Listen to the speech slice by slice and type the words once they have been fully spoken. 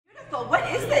beautiful.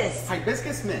 What is this?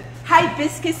 Hibiscus mint.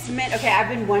 Hibiscus mint. Okay, I've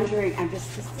been wondering.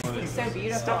 This looks so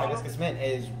beautiful. Hibiscus mint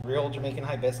is real Jamaican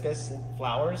hibiscus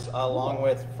flowers along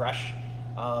with fresh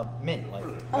mint.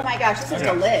 Oh my gosh, this is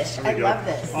delish. I love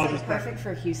this. This is perfect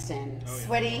for Houston.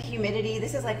 Sweaty, humidity.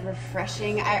 This is like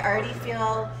refreshing. I already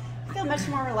feel much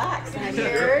more relaxed. And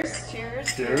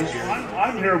cheers.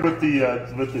 I'm here with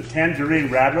the tangerine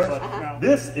radler. Now,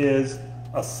 this is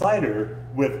a cider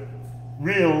with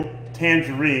real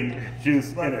tangerine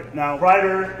juice in it. Now,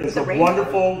 Ryder is a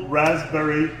wonderful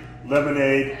raspberry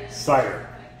lemonade cider.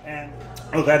 And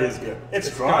oh, that is good.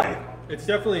 It's dry. It's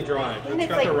definitely dry. It's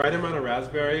got the right amount of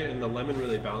raspberry, and the lemon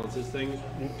really balances things.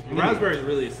 Raspberry is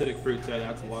really acidic fruit, so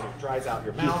that's a lot of dries out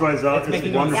your mouth. Just dries out. It's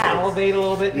making you salivate a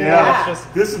little bit. Yeah.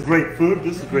 This is great food.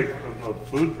 This is great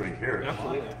food drink here.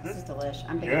 Absolutely. This is delish.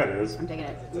 I'm digging it. Yeah, it is. I'm digging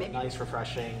it. It's nice,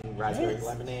 refreshing raspberry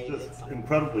lemonade. Just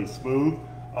incredibly smooth,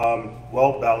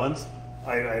 well balanced.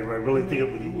 I really think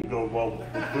it would go well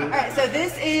with food. All right, so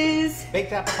this is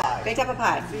baked apple pie. Baked apple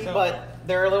pie. But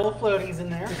there are little floaties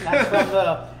in there. That's from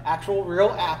the actual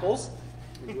real apples.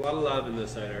 There's a lot of love in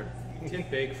this cider. It can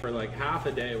bake for like half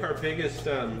a day. Our biggest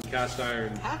cast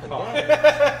iron pot.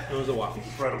 It was a while.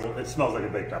 Incredible. It smells like a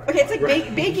baked apple. Okay, it's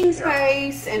like baking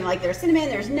spice, and like there's cinnamon,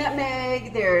 there's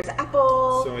nutmeg, there's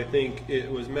apple. So I think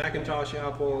it was Macintosh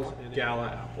apples and Gala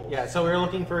apples. Yeah, so we were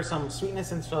looking for some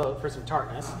sweetness and for some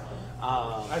tartness.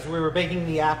 As we were baking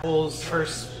the apples,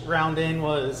 first round in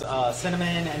was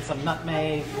cinnamon and some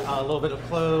nutmeg, a little bit of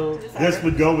clove. This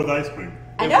would go with ice cream.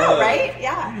 I know, right?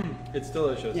 Yeah. It's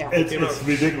delicious. Yeah. It's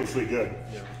ridiculously good.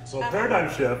 Yeah. So Paradigm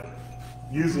Shift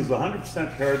uses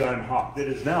 100% Paradigm hop. It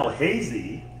is now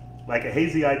hazy, like a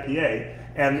hazy IPA,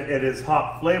 and it is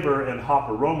hop flavor and hop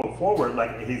aroma forward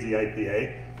like a hazy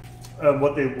IPA.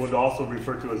 What they would also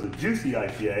refer to as a juicy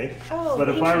IPA. Oh, but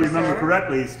if I remember sir.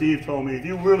 correctly, Steve told me if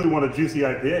you really want a juicy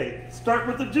IPA, start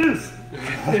with the juice.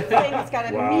 It's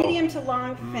got a medium to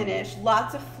long finish,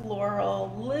 lots of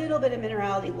floral, little bit of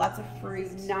minerality, lots of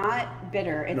fruit, not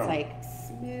bitter. It's like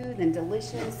smooth and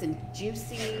delicious and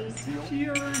juicy.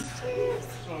 Cheers.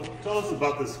 So tell us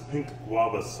about this pink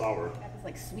guava sour. Got this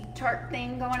like sweet tart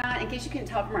thing going on. In case you couldn't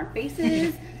tell from our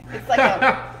faces, it's like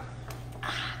a.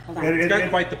 Hold on. It's got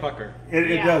quite the pucker.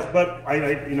 It does, but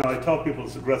I tell people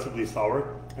it's aggressively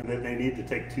sour and that they need to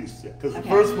take 2 sips. Because the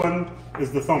first one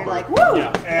is the thumper. You're like, woo!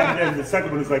 And the second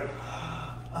one is like,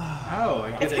 oh,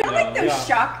 I get it's it. kind of like those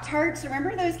shock tarts.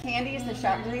 Remember those candies? The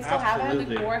shock. Do they still have them?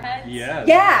 Absolutely. Warheads? Yes.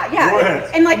 Yeah.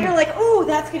 Warheads. And like you're like, ooh,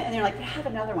 that's good. And they're like, have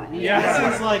another one. And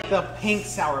This is like the pink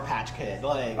Sour Patch Kid.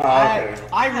 Like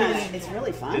I really, it's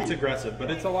really fun. It's aggressive,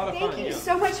 but it's a lot of fun. Thank you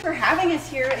so much for having us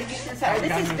here at Houston Cider.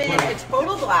 This has been a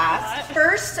total blast.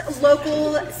 First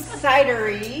local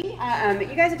cidery.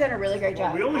 You guys have done a really great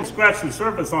job. we only scratched the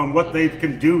surface on what they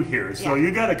can do here. So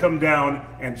you got to come down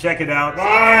and check it out.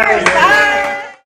 Cheers!